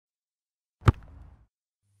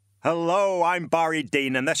Hello, I'm Barry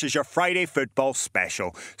Dean and this is your Friday football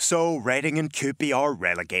special. So, Reading and QPR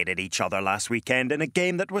relegated each other last weekend in a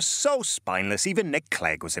game that was so spineless even Nick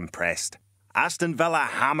Clegg was impressed. Aston Villa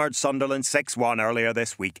hammered Sunderland 6-1 earlier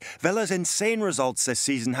this week. Villa's insane results this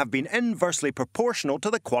season have been inversely proportional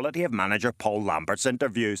to the quality of manager Paul Lambert's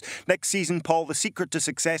interviews. Next season, Paul, the secret to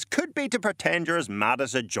success could be to pretend you're as mad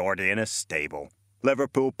as a Geordie in a stable.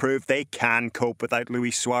 Liverpool proved they can cope without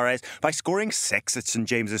Luis Suarez by scoring 6 at St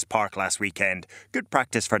James's Park last weekend. Good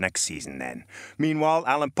practice for next season then. Meanwhile,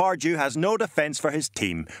 Alan Pardew has no defence for his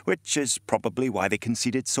team, which is probably why they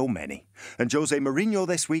conceded so many. And Jose Mourinho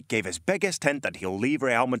this week gave his biggest hint that he'll leave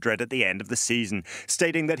Real Madrid at the end of the season,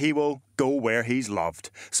 stating that he will go where he's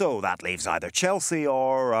loved. So that leaves either Chelsea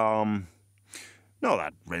or, No,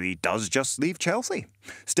 that really does just leave Chelsea.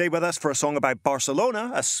 Stay with us for a song about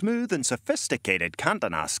Barcelona, a smooth and sophisticated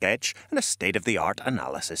Cantona sketch, and a state-of-the-art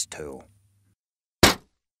analysis tool.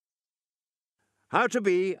 How to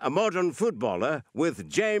be a modern footballer with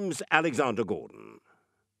James Alexander Gordon.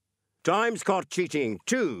 Times caught cheating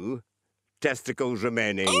 2, testicles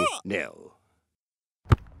remaining 0.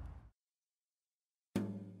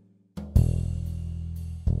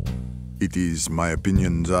 It is my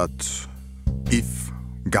opinion that if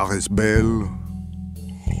Gareth Bale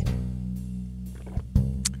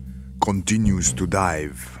continues to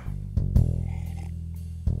dive,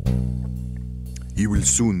 he will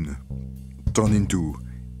soon turn into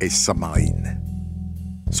a submarine.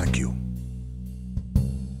 Thank you.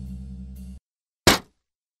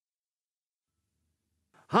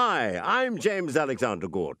 Hi, I'm James Alexander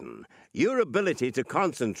Gordon. Your ability to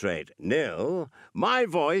concentrate 0, my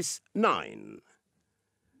voice 9.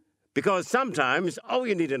 Because sometimes all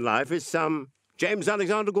you need in life is some James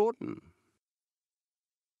Alexander Gordon.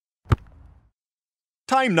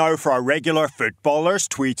 Time now for our regular Footballers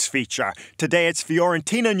Tweets feature. Today it's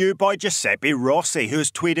Fiorentina new boy Giuseppe Rossi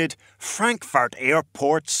who's tweeted, "Frankfurt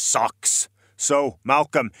Airport sucks." So,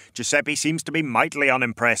 Malcolm, Giuseppe seems to be mightily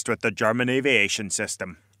unimpressed with the German aviation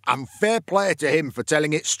system. And fair play to him for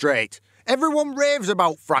telling it straight. Everyone raves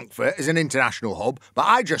about Frankfurt as an international hub, but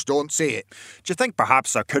I just don't see it. Do you think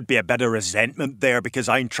perhaps there could be a bit of resentment there because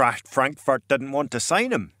Eintracht Frankfurt didn't want to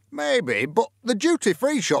sign him? Maybe, but the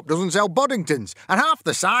duty-free shop doesn't sell Boddingtons, and half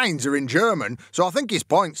the signs are in German, so I think his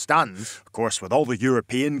point stands. Of course, with all the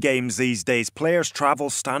European games these days, players' travel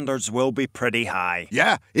standards will be pretty high.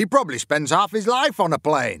 Yeah, he probably spends half his life on a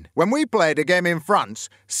plane. When we played a game in France,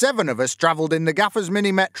 7 of us travelled in the Gaffer's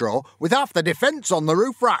Mini Metro with half the defence on the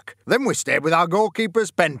roof rack. Then we stayed with our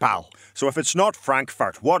goalkeeper's pen pal. So if it's not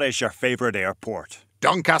Frankfurt, what is your favourite airport?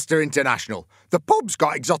 Doncaster International. The pub's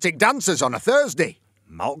got exotic dancers on a Thursday.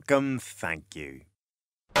 Malcolm, thank you.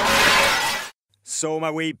 So,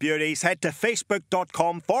 my wee beauties, head to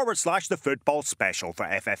facebook.com/the football special for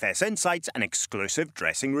FFS insights and exclusive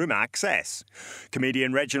dressing room access.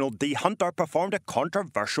 Comedian Reginald D. Hunter performed a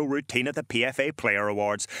controversial routine at the PFA Player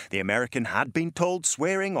Awards. The American had been told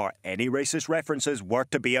swearing or any racist references were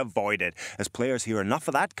to be avoided, as players hear enough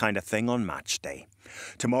of that kind of thing on match day.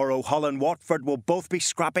 Tomorrow, Hull and Watford will both be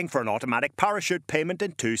scrapping for an automatic parachute payment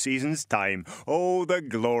in 2 seasons' time. Oh, the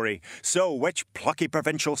glory. So, which plucky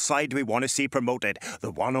provincial side do we want to see promoted?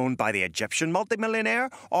 The one owned by the Egyptian multimillionaire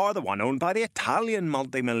or the one owned by the Italian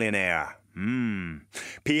multimillionaire?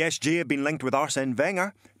 PSG have been linked with Arsène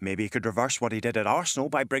Wenger. Maybe he could reverse what he did at Arsenal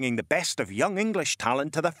by bringing the best of young English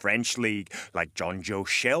talent to the French league, like John-Joe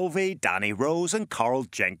Shelvey, Danny Rose and Carl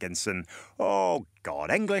Jenkinson. Oh God,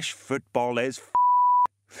 English football is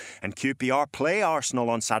and QPR play Arsenal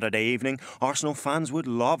on Saturday evening. Arsenal fans would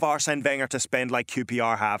love Arsène Wenger to spend like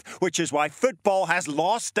QPR have, which is why football has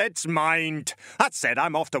lost its mind. That said,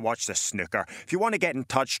 I'm off to watch the snooker. If you want to get in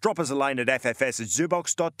touch, drop us a line at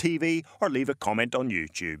FFS@zuboxTV or leave a comment on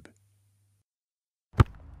YouTube.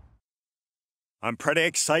 I'm pretty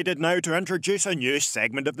excited now to introduce a new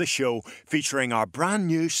segment of the show featuring our brand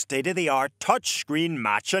new state-of-the-art touchscreen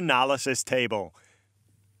match analysis table.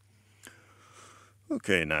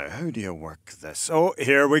 Okay, now, how do you work this? Oh,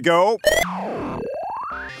 here we go.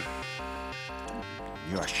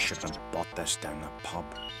 You should have bought this down the pub.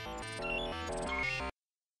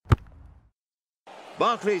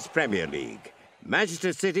 Barclays Premier League.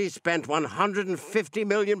 Manchester City spent £150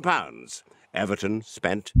 million. Everton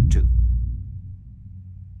spent 2.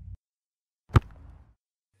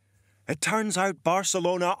 It turns out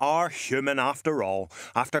Barcelona are human after all.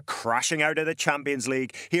 After crashing out of the Champions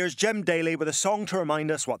League, here's Jim Daly with a song to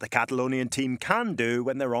remind us what the Catalonian team can do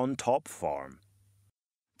when they're on top form.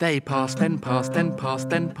 They pass, then pass, then pass,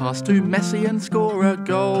 then pass to Messi and score a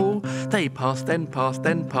goal. They pass, then pass,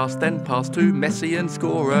 then pass, then pass to Messi and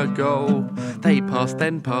score a goal. They pass,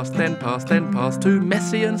 then pass, then pass, then pass to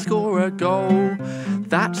Messi and score a goal.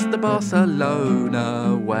 That's the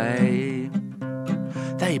Barcelona way.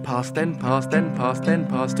 They pass, then pass, then pass, then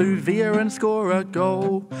pass to Villa and score a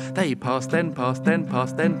goal. They pass, then pass, then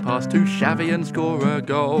pass, then pass to Xavi and score a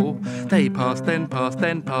goal. They pass, then pass,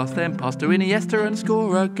 then pass, then pass to Iniesta and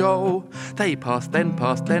score a goal. They pass, then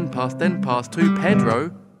pass, then pass, then pass to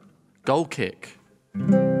Pedro. Goal kick.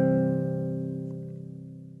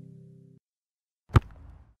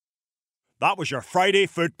 That was your Friday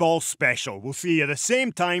football special. We'll see you the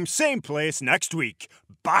same time, same place next week.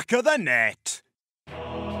 Back of the net.